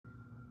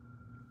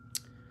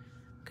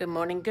Good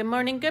morning, good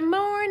morning, good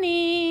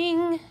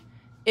morning.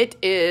 It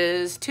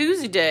is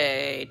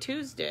Tuesday,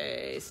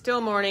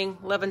 still morning,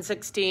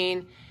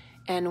 11:16,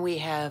 and we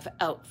have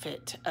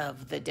outfit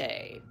of the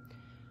day.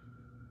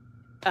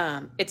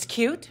 It's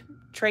cute.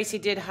 Tracy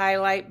did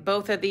highlight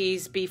both of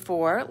these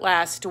before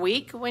last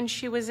week when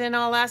she was in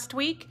all last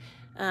week,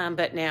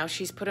 but now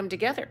she's put them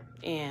together,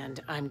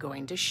 and I'm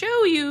going to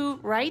show you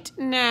right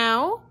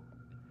now.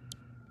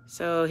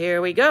 So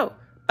here we go.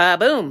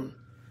 Ba-boom.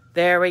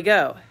 There we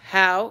go.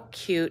 How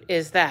cute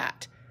is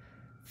that?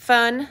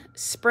 Fun,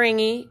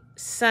 springy,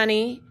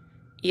 sunny.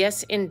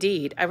 Yes,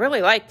 indeed. I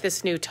really like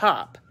this new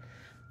top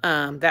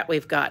that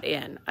we've got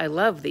in. I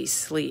love these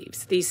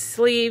sleeves. These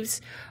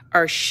sleeves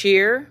are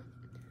sheer,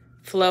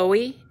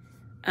 flowy.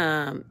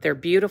 They're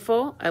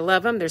beautiful. I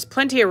love them. There's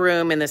plenty of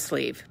room in the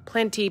sleeve.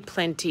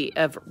 Plenty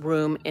of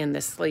room in the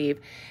sleeve.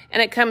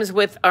 And it comes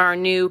with our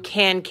new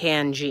Can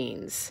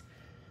jeans.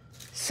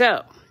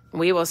 So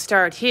we will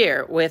start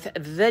here with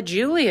the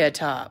Julia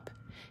top.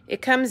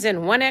 It comes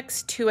in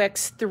 1X,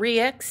 2X,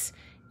 3X.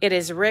 It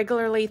is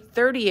regularly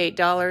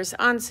 $38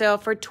 on sale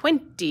for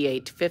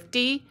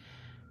 $28.50.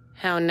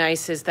 How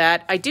nice is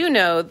that? I do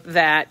know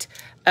that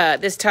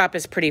this top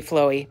is pretty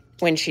flowy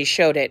when she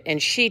showed it,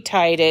 and she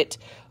tied it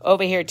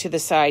over here to the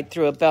side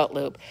through a belt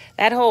loop.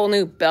 That whole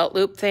new belt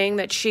loop thing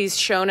that she's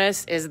shown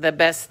us is the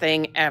best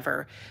thing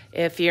ever.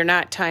 If you're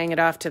not tying it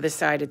off to the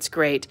side, it's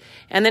great.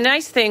 And the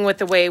nice thing with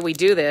the way we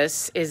do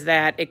this is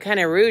that it kind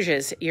of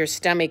rouges your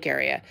stomach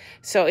area.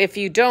 So if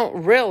you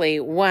don't really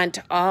want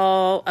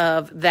all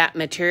of that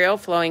material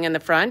flowing in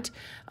the front,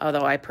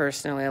 although I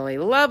personally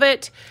love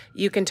it,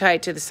 you can tie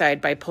it to the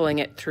side by pulling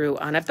it through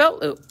on a belt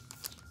loop.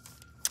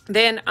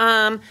 Then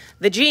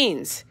the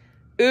jeans.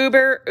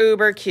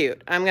 Uber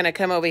cute. I'm going to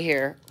come over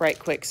here right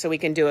quick so we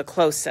can do a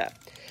close-up.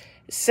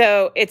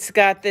 So it's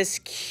got this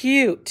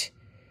cute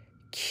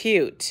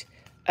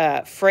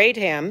frayed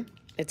hem.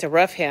 It's a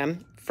rough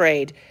hem,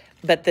 frayed,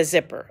 but the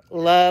zipper.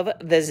 Love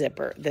the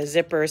zipper. The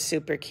zipper is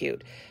super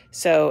cute.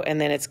 So,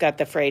 and then it's got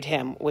the frayed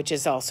hem, which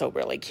is also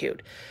really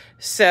cute.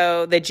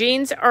 So the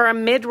jeans are a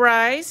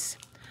mid-rise.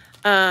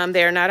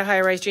 They are not a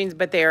high-rise jeans,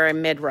 but they are a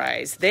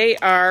mid-rise. They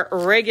are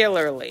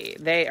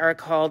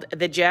called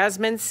the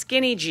Jasmine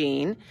Skinny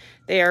Jean.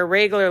 They are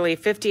regularly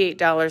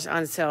 $58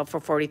 on sale for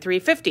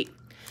 $43.50.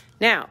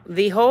 Now,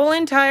 the whole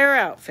entire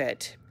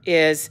outfit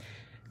is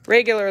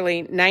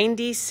regularly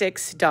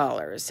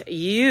 $96.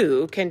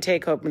 You can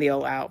take home the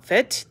whole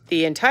outfit,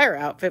 the entire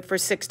outfit, for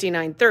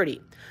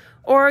 $69.30.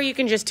 Or you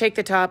can just take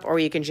the top, or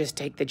you can just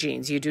take the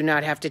jeans. You do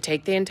not have to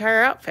take the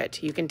entire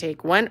outfit. You can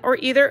take one or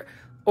either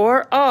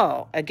or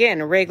all.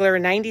 Again, regular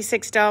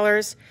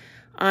 $96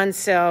 on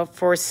sale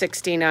for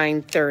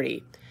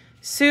 $69.30.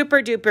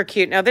 Super duper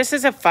cute. Now this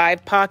is a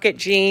 5-pocket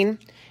jean.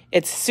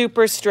 It's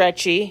super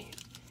stretchy,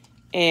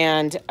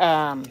 and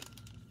I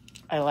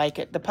like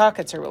it. The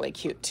pockets are really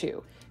cute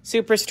too.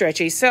 Super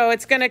stretchy. So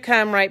it's going to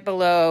come right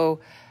below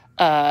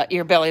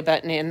your belly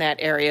button in that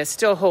area.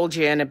 Still hold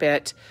you in a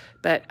bit,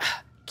 but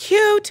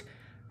cute.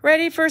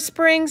 Ready for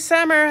spring,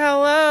 summer.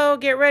 Hello.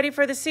 Get ready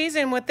for the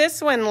season with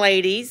this one,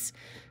 ladies.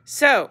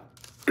 So,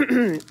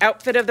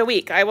 outfit of the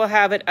week. I will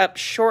have it up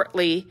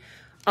shortly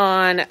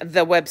on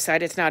the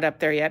website. It's not up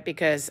there yet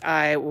because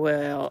I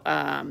will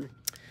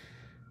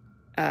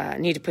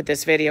need to put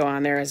this video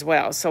on there as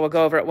well. So we'll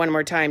go over it one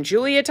more time.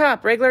 Julia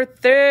top, regular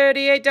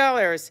 $38,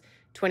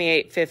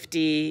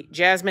 $28.50.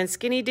 Jasmine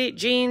skinny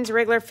jeans,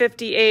 regular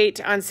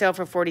 $58, on sale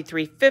for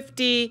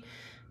 $43.50.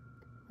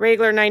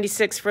 Regular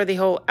 $96 for the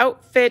whole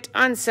outfit,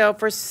 on sale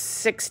for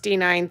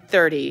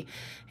 $69.30.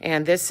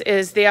 And this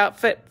is the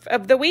outfit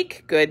of the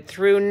week, good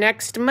through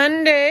next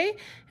Monday,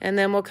 and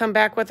then we'll come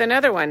back with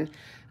another one.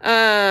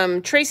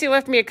 Tracy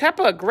left me a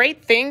couple of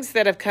great things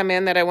that have come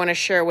in that I want to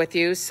share with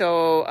you,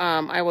 so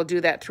I will do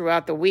that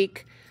throughout the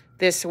week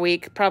this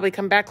week. Probably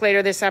come back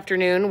later this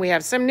afternoon. We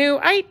have some new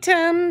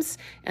items,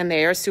 and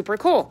they are super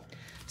cool.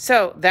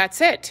 So that's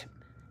it.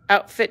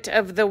 Outfit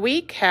of the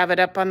week. Have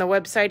it up on the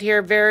website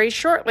here very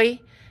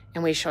shortly,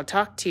 and we shall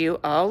talk to you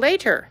all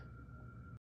later.